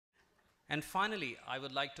And finally, I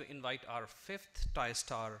would like to invite our fifth TiE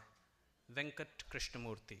star, Venkat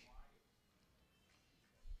Krishnamurthy.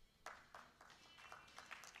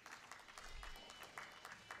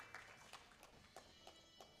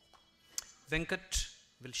 Venkat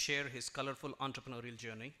will share his colorful entrepreneurial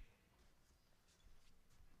journey.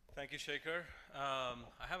 Thank you, Shekhar.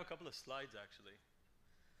 I have a couple of slides, actually.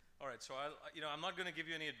 All right, so I'm not going to give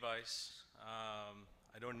you any advice.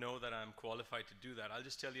 I don't know that I'm qualified to do that. I'll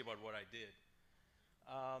just tell you about what I did.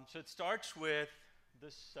 So it starts with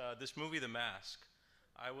this movie, The Mask.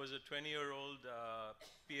 I was a 20-year-old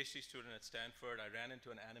PhD student at Stanford. I ran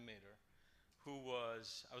into an animator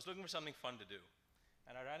I was looking for something fun to do.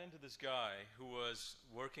 And I ran into this guy who was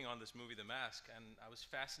working on this movie, The Mask, and I was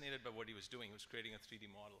fascinated by what he was doing. He was creating a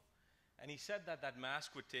 3D model. And he said that that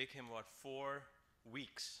mask would take him about 4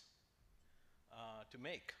 weeks to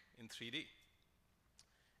make in 3D.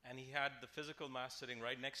 And he had the physical mask sitting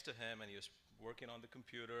right next to him, and he was working on the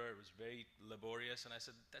computer. It was very laborious, and I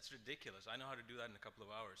said, that's ridiculous. I know how to do that in a couple of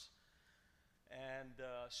hours. And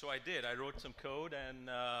so I did. I wrote some code, and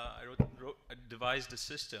I devised a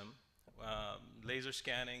system, laser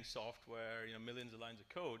scanning software, millions of lines of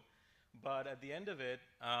code. But at the end of it,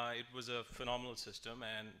 it was a phenomenal system,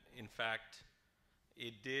 and in fact,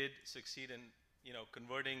 it did succeed in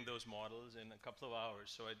converting those models in a couple of hours.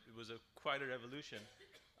 So it was quite a revolution.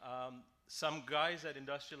 Some guys at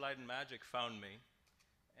Industrial Light and Magic found me,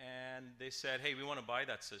 and they said, hey, we want to buy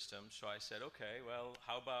that system. So I said, okay, well,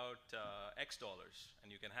 how about X dollars,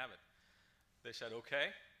 and you can have it. They said, okay.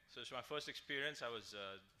 So it's my first experience. I was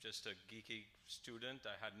just a geeky student.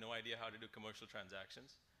 I had no idea how to do commercial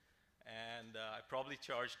transactions. And I probably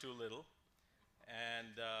charged too little.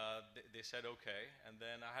 And they said, okay. And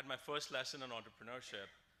then I had my first lesson on entrepreneurship.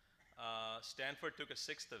 Stanford took a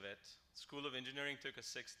sixth of it. School of Engineering took a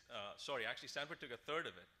sixth. Actually, Stanford took a third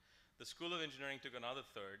of it. The School of Engineering took another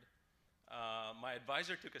third. My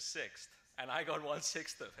advisor took a sixth, and I got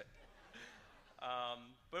 1/6 of it.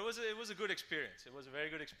 But it was a good experience. It was a very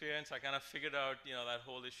good experience. I kind of figured out, that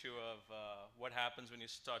whole issue of what happens when you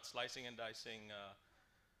start slicing and dicing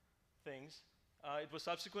things. It was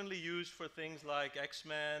subsequently used for things like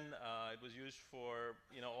X-Men. It was used for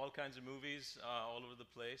all kinds of movies all over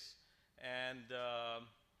the place. And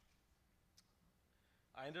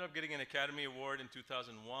I ended up getting an Academy Award in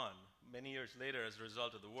 2001, many years later, as a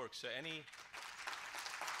result of the work. So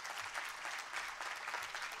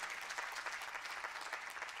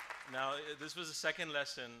Now, this was the second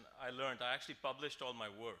lesson I learned. I actually published all my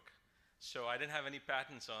work. So I didn't have any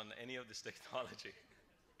patents on any of this technology.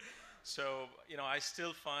 So, I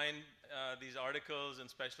still find these articles in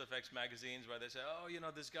special effects magazines where they say, oh,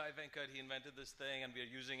 this guy Venkat, he invented this thing, and we're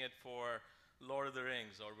using it for Lord of the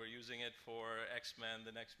Rings, or we're using it for X-Men,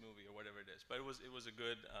 the next movie, or whatever it is. But it was a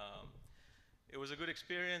good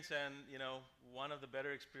experience, and one of the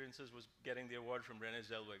better experiences was getting the award from Renée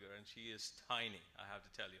Zellweger, and she is tiny, I have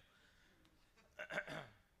to tell you.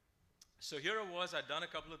 So here I was. I'd done a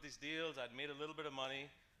couple of these deals. I'd made a little bit of money.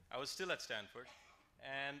 I was still at Stanford.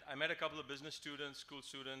 And I met a couple of business students, school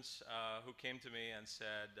students, who came to me and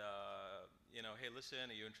said, hey, listen,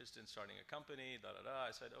 are you interested in starting a company? I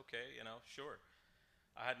said, okay, sure.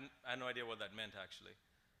 I had no idea what that meant, actually.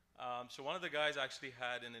 So one of the guys actually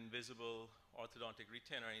had an invisible orthodontic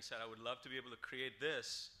retainer, and he said, I would love to be able to create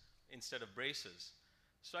this instead of braces.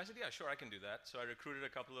 So I said, yeah, sure, I can do that. So I recruited a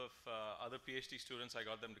couple of other PhD students. I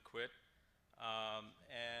got them to quit.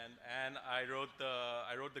 And I wrote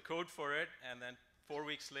the code for it, and then 4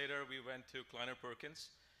 weeks later, we went to Kleiner Perkins,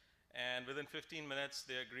 and within 15 minutes,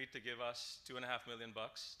 they agreed to give us $2.5 million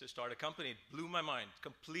to start a company. It blew my mind,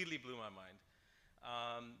 completely blew my mind.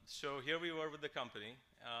 So here we were with the company,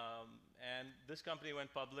 and this company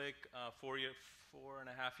went public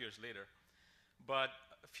 4.5 years later. But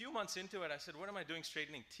a few months into it, I said, what am I doing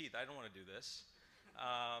straightening teeth? I don't want to do this.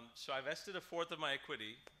 So I vested 1/4 of my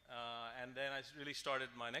equity, and then I really started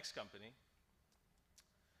my next company,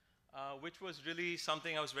 which was really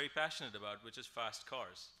something I was very passionate about, which is fast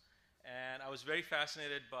cars. And I was very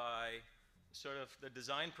fascinated by sort of the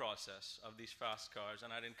design process of these fast cars.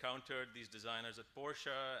 And I'd encountered these designers at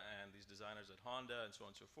Porsche and these designers at Honda and so on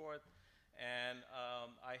and so forth. And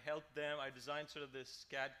I helped them. I designed sort of this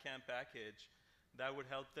CAD/CAM package that would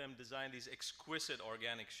help them design these exquisite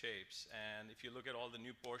organic shapes. And if you look at all the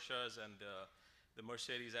new Porsches and the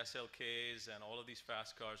Mercedes SLKs and all of these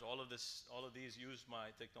fast cars, all of these use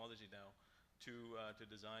my technology now to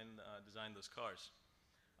design those cars.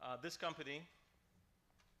 This company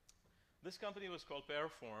was called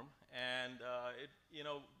Paraform, and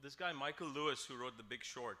this guy Michael Lewis, who wrote The Big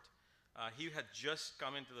Short, He had just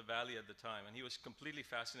come into the Valley at the time, and he was completely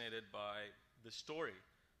fascinated by the story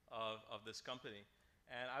of this company.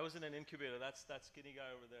 And I was in an incubator. That's that skinny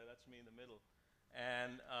guy over there. That's me in the middle.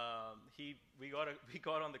 And we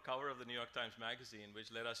got on the cover of the New York Times Magazine,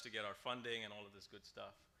 which led us to get our funding and all of this good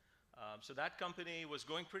stuff. So that company was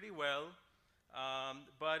going pretty well,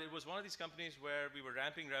 but it was one of these companies where we were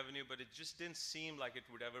ramping revenue, but it just didn't seem like it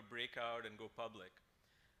would ever break out and go public.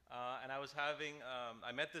 And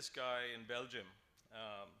I met this guy in Belgium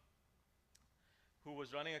who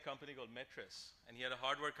was running a company called Metris, and he had a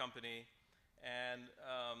hardware company. And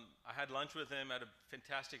I had lunch with him at a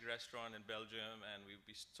fantastic restaurant in Belgium, and we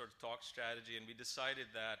sort of talked strategy, and we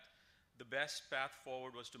decided that the best path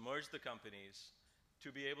forward was to merge the companies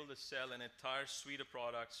to be able to sell an entire suite of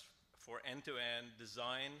products for end-to-end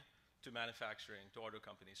design to manufacturing to auto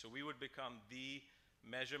companies. So we would become the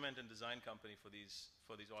measurement and design company for these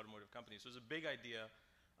automotive companies. So it was a big idea,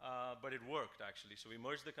 but it worked actually. So we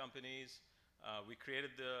merged the companies. We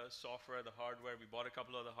created the software, the hardware. We bought a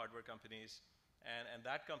couple of the hardware companies, and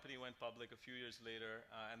that company went public a few years later,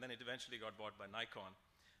 and then it eventually got bought by Nikon.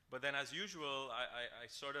 But then, as usual, I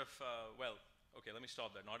sort of, well, okay, let me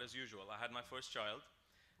stop there. Not as usual. I had my first child,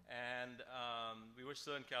 and we were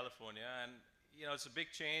still in California, and it's a big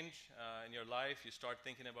change in your life. You start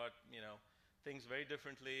thinking about things very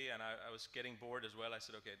differently, and I was getting bored as well. I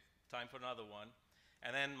said, okay, time for another one,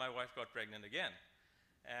 and then my wife got pregnant again.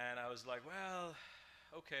 And I was like, well,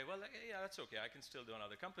 okay, well, yeah, that's okay. I can still do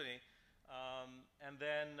another company. And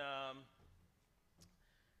then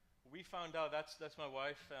we found out, that's my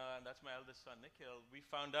wife, and that's my eldest son, Nikhil. We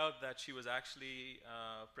found out that she was actually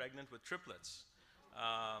pregnant with triplets,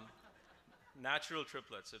 natural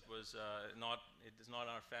triplets. It is not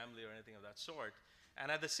in our family or anything of that sort.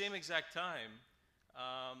 And at the same exact time,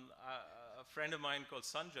 a friend of mine called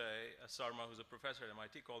Sanjay Sarma, who's a professor at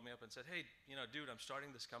MIT, called me up and said, hey, dude, I'm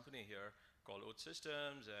starting this company here called Oath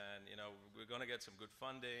Systems, and we're going to get some good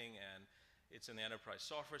funding, and it's in the enterprise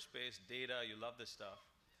software space, data, you love this stuff.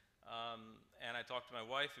 And I talked to my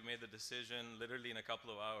wife. We made the decision literally in a couple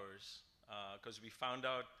of hours, because we found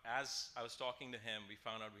out, as I was talking to him, we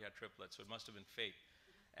found out we had triplets, so it must have been fate.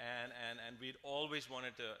 And we'd always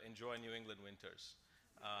wanted to enjoy New England winters.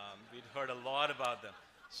 We'd heard a lot about them.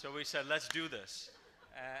 So we said, let's do this.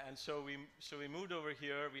 And so we moved over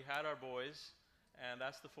here. We had our boys, and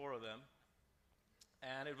that's the 4 of them.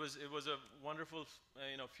 And it was a wonderful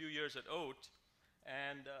few years at Oat.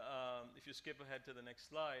 And if you skip ahead to the next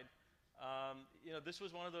slide, this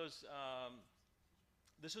was one of those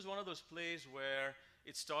plays where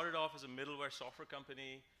it started off as a middleware software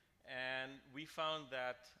company, and we found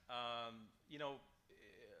that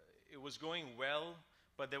it was going well,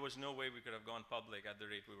 but there was no way we could have gone public at the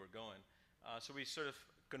rate we were going. So we sort of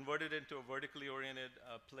converted it into a vertically oriented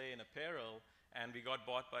play in apparel, and we got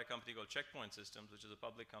bought by a company called Checkpoint Systems, which is a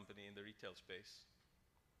public company in the retail space.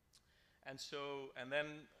 And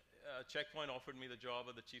then Checkpoint offered me the job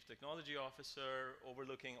of the chief technology officer,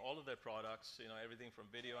 overlooking all of their products, everything from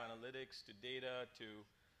video analytics to data to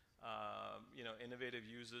innovative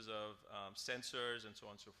uses of sensors and so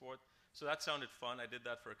on and so forth. So that sounded fun. I did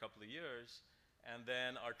that for a couple of years. And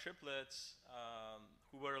then our triplets,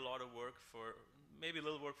 who were a lot of work for, maybe a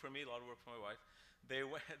little work for me, a lot of work for my wife,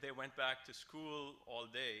 they went back to school all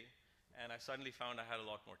day, and I suddenly found I had a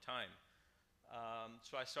lot more time.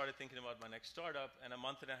 So I started thinking about my next startup, and a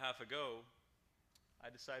month and a half ago, I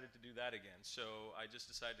decided to do that again. So I just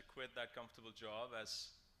decided to quit that comfortable job, as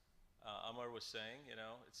Amar was saying.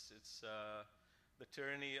 It's the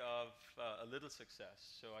tyranny of a little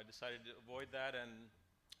success. So I decided to avoid that and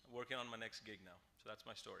working on my next gig now. So that's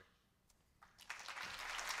my story.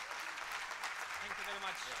 Thank you very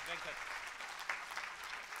much, Venkat.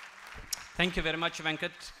 Thank you very much,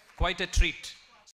 Venkat. Quite a treat.